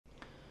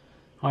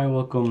Hi,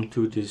 welcome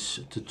to this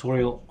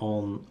tutorial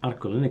on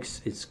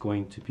ArcoLinux. It's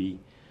going to be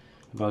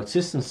about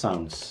system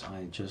sounds.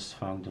 I just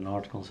found an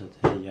article that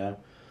said, hey,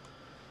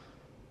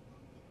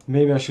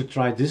 maybe I should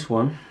try this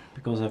one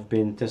because I've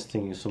been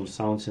testing some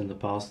sounds in the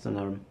past and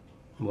I'm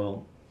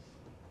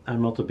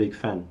not a big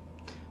fan.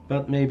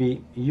 But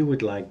maybe you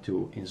would like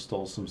to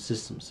install some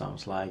system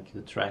sounds like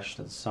the trash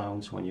that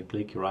sounds when you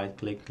click, right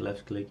click,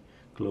 left click,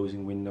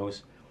 closing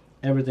windows.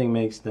 Everything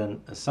makes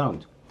then a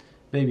sound.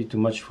 Maybe too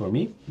much for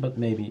me, but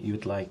maybe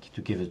you'd like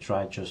to give it a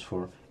try just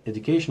for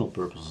educational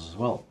purposes as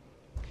well.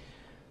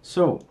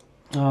 So,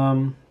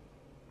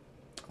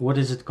 what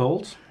is it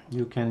called?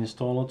 You can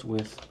install it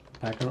with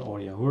Packer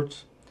or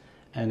Yaourt,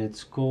 and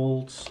it's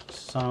called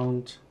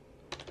Sound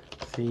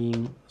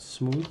Theme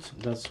Smooth.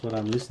 That's what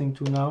I'm listening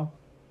to now.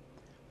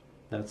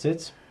 That's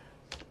it.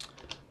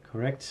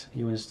 Correct.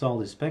 You install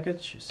this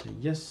package, you say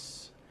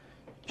yes,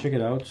 check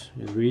it out,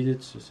 you read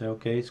it, you say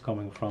okay, it's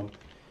coming from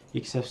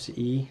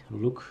Xfce,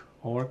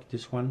 look.org,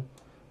 this one,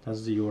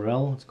 that's the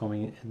URL. It's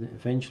coming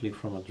eventually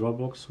from a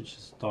Dropbox, which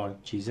is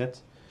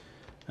 .gz.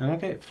 And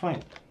okay,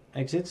 fine,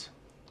 exit.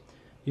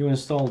 You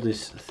install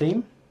this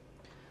theme.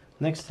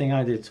 Next thing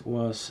I did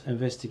was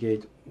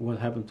investigate what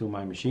happened to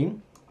my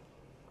machine.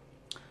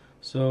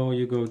 So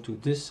you go to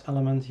this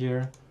element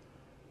here,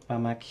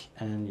 PAMAC,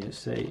 and you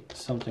say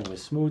something with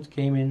smooth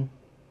came in,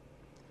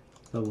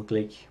 double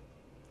click,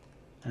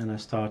 and I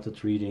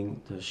started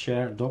reading the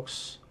share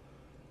docs.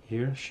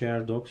 Here,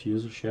 share docs,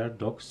 user share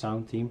docs,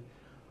 sound theme.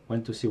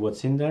 Went to see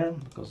what's in there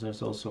because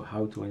there's also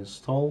how to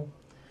install.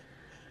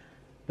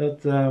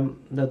 But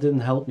that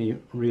didn't help me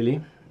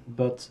really.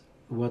 But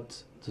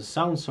what the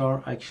sounds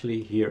are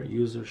actually here.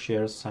 User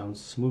share sounds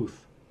smooth.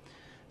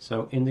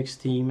 So index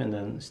theme and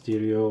then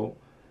stereo,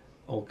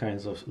 all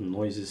kinds of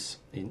noises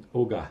in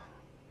OGA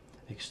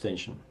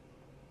extension.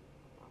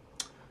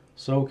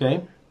 So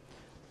okay,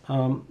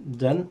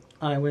 then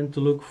I went to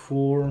look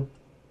for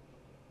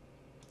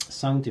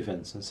sound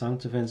events, and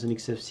sound events in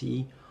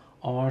Xfce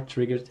are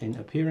triggered in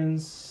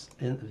appearance,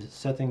 in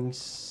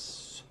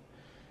settings.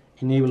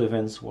 Enable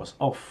events was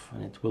off,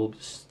 and it will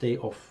stay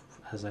off,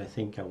 as I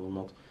think I will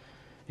not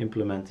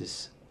implement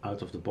this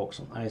out of the box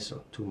on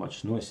ISO, too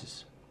much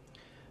noises.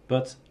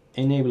 But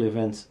enable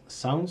event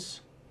sounds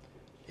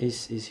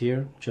is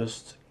here,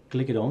 just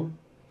click it on,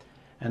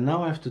 and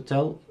now I have to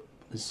tell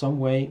in some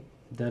way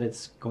that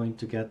it's going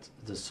to get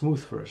the smooth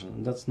version,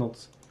 and that's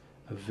not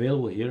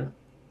available here.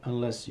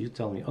 Unless you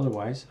tell me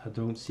otherwise. I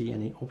don't see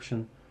any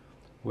option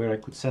where I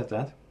could set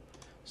that.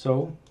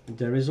 So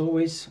there is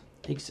always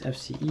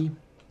Xfce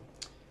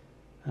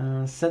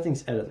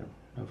settings editor,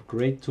 a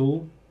great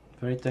tool,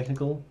 very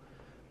technical.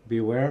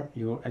 Beware,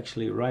 you're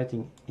actually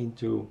writing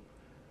into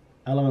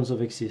elements of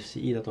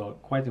Xfce that are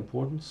quite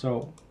important,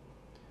 so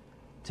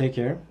take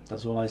care,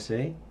 that's all I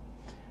say.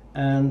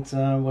 And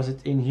was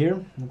it in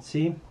here? Let's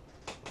see,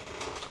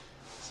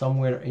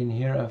 somewhere in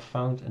here I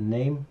found a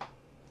name.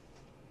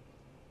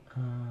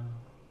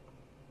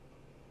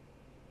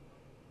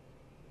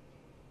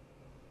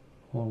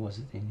 Or was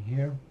it in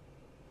here?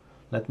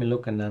 Let me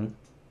look and then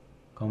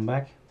come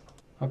back.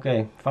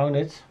 Okay, found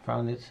it,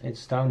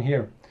 it's down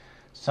here.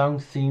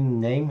 Sound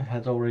theme name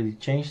had already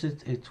changed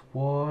it. It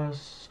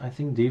was, I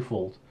think,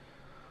 default.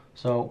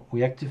 So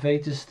we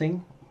activate this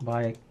thing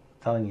by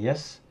telling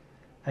yes,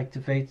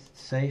 activate,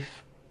 save.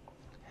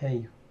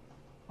 Hey,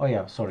 oh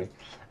yeah, sorry.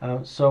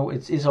 So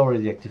it is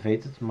already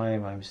activated, my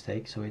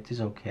mistake, so it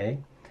is okay.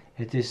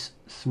 It is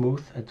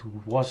smooth, it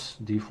was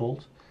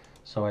default,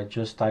 so I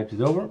just typed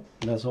it over.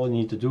 That's all you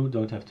need to do,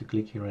 don't have to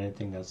click here or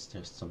anything, that's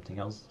just something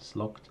else, it's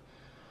locked.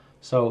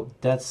 So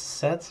that's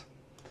set.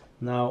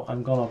 Now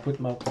I'm gonna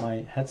put up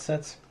my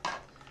headset,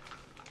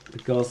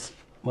 because,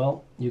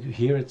 well, you can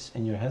hear it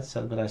in your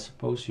headset, but I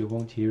suppose you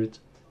won't hear it.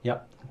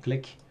 Yeah,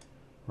 click,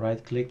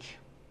 right click.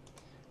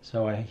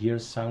 So I hear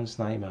sounds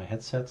now in my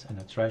headset, and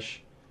the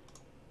trash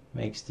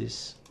makes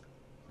this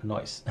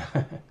noise.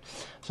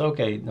 So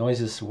okay,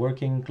 noise is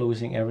working,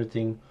 closing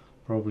everything,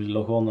 probably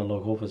log on and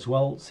log off as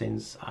well,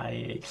 since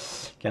I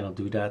cannot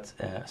do that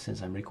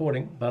since I'm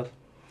recording. But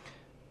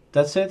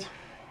that's it.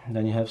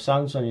 Then you have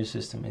sounds on your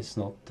system. It's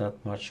not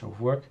that much of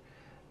work,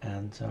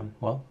 and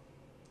well,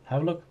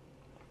 have a look.